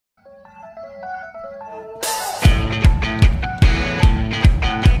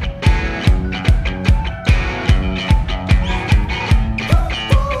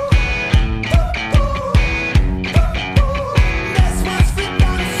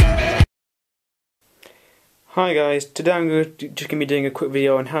Hi guys, today I'm just going to be doing a quick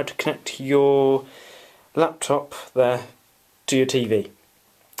video on how to connect your laptop there to your TV.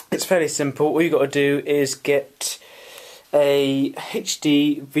 It's fairly simple. All you've got to do is get a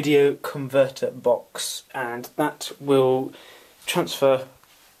HD video converter box, and that will transfer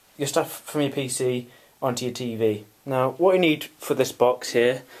your stuff from your PC onto your TV. Now what you need for this box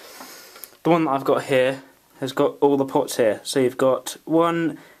here, the one that I've got here has got all the ports here. So you've got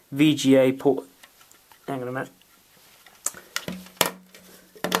one VGA port. Hang on a minute.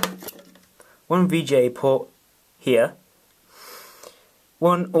 One VGA port here,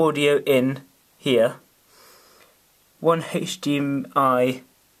 one audio in here, one HDMI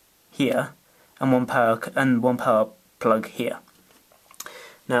here, and one power plug here.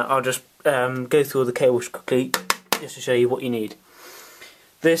 Now I'll just go through all the cables quickly just to show you what you need.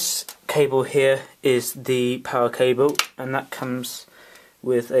 This cable here is the power cable, and that comes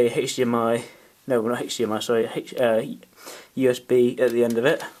with a HDMI. No, not HDMI, sorry, USB at the end of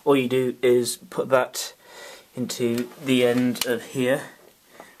it. All you do is put that into the end of here.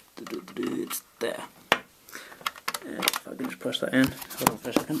 It's there. If I can just press that in, hold on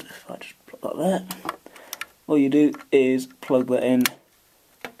for a second, if I just plug that there. All you do is plug that in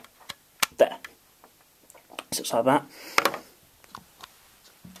there. So it's like that.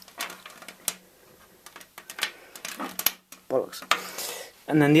 Bollocks.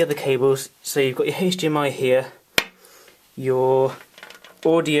 And then the other cables, so you've got your HDMI here, your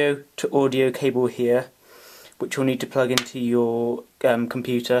audio to audio cable here, which you'll need to plug into your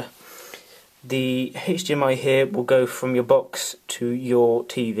computer. The HDMI here will go from your box to your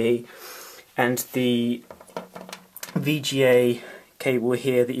TV, and the VGA cable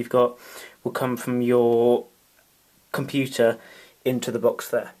here that you've got will come from your computer into the box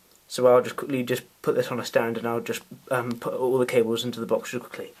there. So I'll just quickly put this on a stand, and I'll just put all the cables into the box real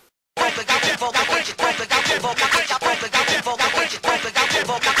quickly.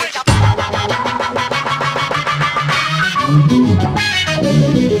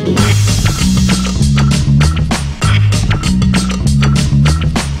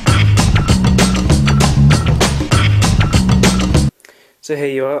 So here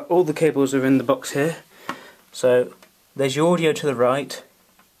you are, all the cables are in the box here. So there's your audio to the right.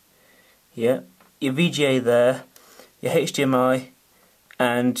 Yeah, your VGA there, your HDMI,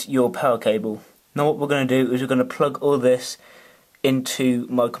 and your power cable. Now what we're going to do is we're going to plug all this into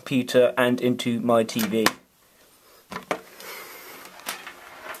my computer and into my TV.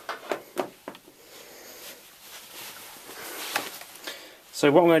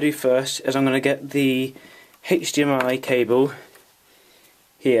 So what I'm going to do first is I'm going to get the HDMI cable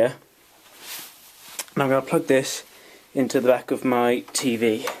here, and I'm going to plug this into the back of my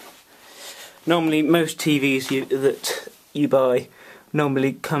TV. Normally, most TVs that you buy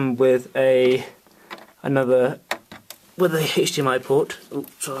normally come with a HDMI port. Oh,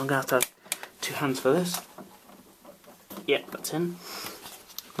 so I'm going to have two hands for this. Yeah, that's in.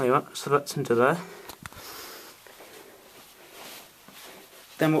 There you are. So that's into there.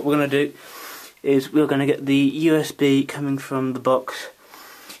 Then what we're going to do is we're going to get the USB coming from the box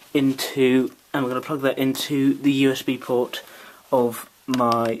into, and we're going to plug that into the USB port of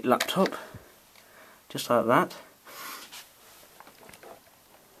my laptop. Just like that.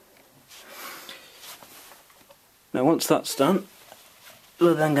 Now once that's done,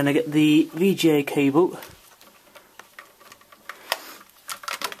 we're then going to get the VGA cable.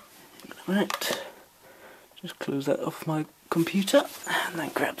 Right. Just close that off my computer and then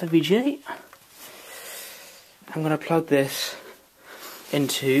grab the VGA. I'm going to plug this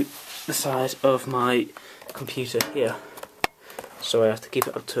into the side of my computer here. So I have to keep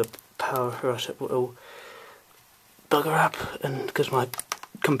it up to power, or else it will bugger up, and because my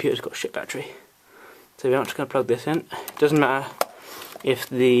computer's got a shit battery. So I'm just going to plug this in. It doesn't matter if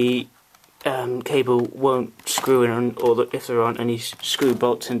the cable won't screw in, or if there aren't any screw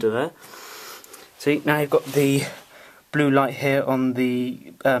bolts into there. See, now you've got the blue light here on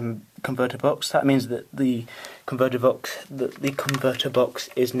the converter box. That means that the converter box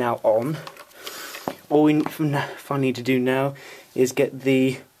is now on. All we need to do now is get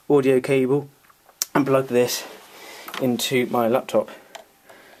the audio cable and plug this into my laptop.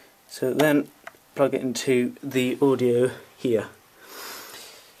 So then plug it into the audio here.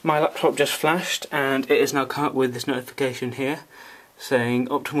 My laptop just flashed, and it is now come up with this notification here saying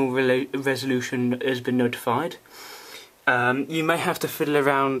optimal resolution has been notified. You may have to fiddle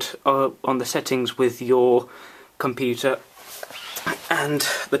around on the settings with your computer, and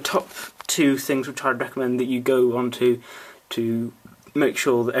the top two things which I'd recommend that you go on to make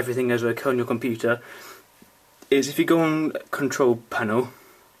sure that everything is okay on your computer is, if you go on control panel,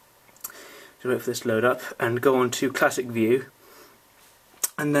 Just wait for this to load up, and go on to classic view,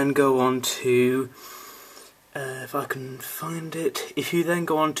 and then go on to, if I can find it, if you then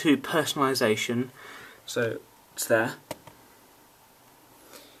go on to personalisation, so it's there.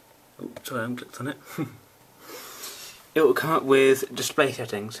 Oh, sorry, I haven't clicked on it. It will come up with display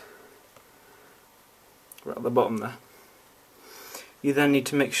settings, right at the bottom there. You then need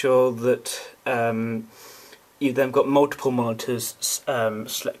to make sure that you've then got multiple monitors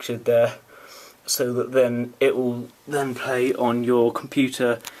selected there, so that then it will then play on your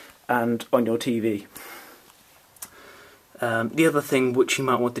computer and on your TV. The other thing which you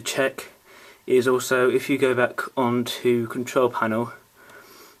might want to check is also if you go back onto control panel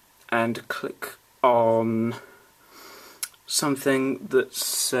and click on something that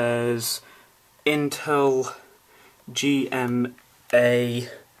says Intel GMA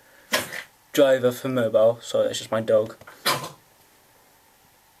driver for mobile. Sorry, that's just my dog.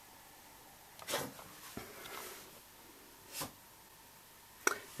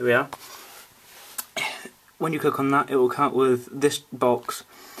 Here we are. When you click on that, it will come up with this box.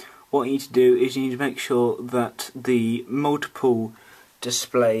 What you need to do is you need to make sure that the multiple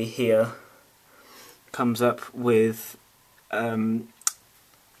display here comes up with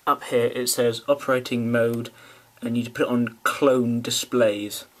up here it says operating mode, and you need to put it on clone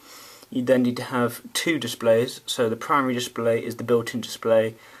displays. You then need to have two displays, so the primary display is the built-in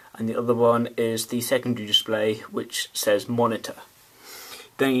display and the other one is the secondary display which says monitor.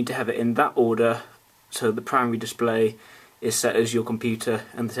 Then you need to have it in that order, so the primary display is set as your computer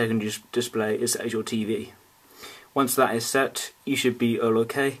and the secondary display is set as your TV. Once that is set, you should be all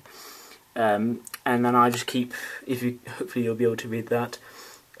okay. And then I just keep, hopefully you'll be able to read that,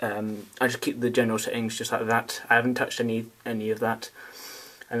 I just keep the general settings just like that. I haven't touched any of that,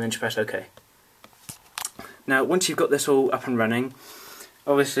 and then just press OK. Now once you've got this all up and running,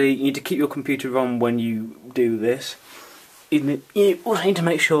 obviously you need to keep your computer on when you do this. You also need to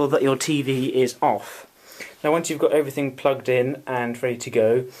make sure that your TV is off. Now once you've got everything plugged in and ready to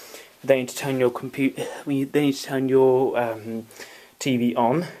go, then you need to turn your TV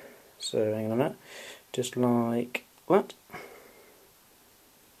on. So hang on a minute, just like what?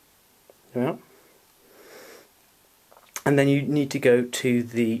 There we are. And then you need to go to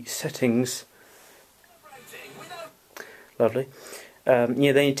the settings. Lovely. Then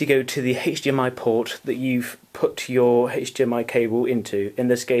you need to go to the HDMI port that you've put your HDMI cable into. In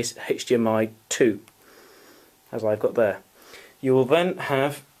this case, HDMI 2, as I've got there. You will then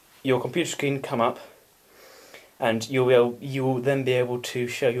have your computer screen come up, and you will then be able to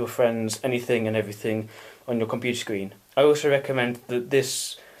show your friends anything and everything on your computer screen. I also recommend that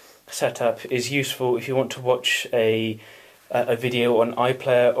this setup is useful if you want to watch a video on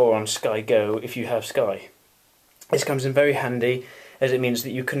iPlayer or on Sky Go if you have Sky. This comes in very handy, as it means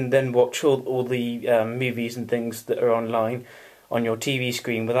that you can then watch all the movies and things that are online on your TV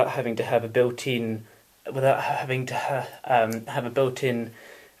screen without having to have a built-in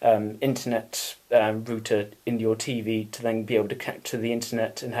internet router in your TV to then be able to connect to the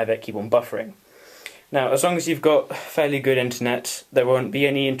internet and have it keep on buffering. Now, as long as you've got fairly good internet, there won't be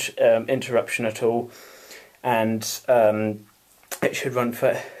any interruption at all, and it should run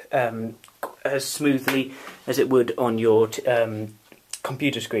for as smoothly as it would on your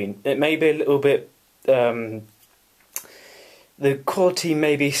computer screen. It may be a little bit, the quality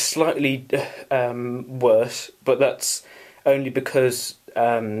may be slightly worse, but that's only because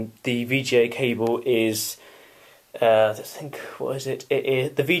the VGA cable is, I think, what is it?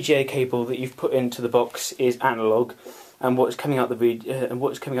 The VGA cable that you've put into the box is analog, and what's coming out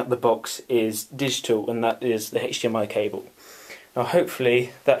the box is digital, and that is the HDMI cable. Now,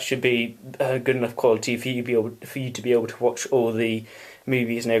 hopefully, that should be good enough quality for you to be able to watch all the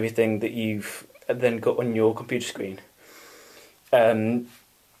movies and everything that you've then got on your computer screen. On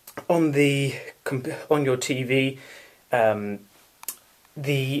your TV,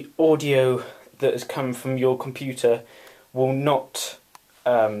 the audio that has come from your computer will not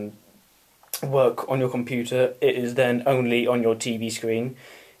work on your computer. It is then only on your TV screen.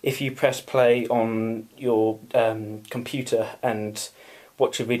 If you press play on your computer and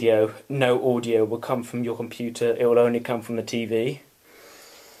watch a video, no audio will come from your computer, it will only come from the TV.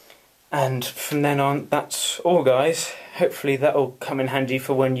 And from then on, that's all, guys. Hopefully that will come in handy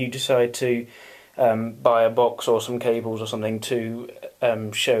for when you decide to buy a box or some cables or something to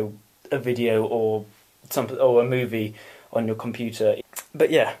show a video or a movie on your computer.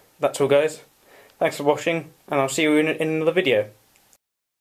 But yeah, that's all, guys. Thanks for watching, and I'll see you in another video.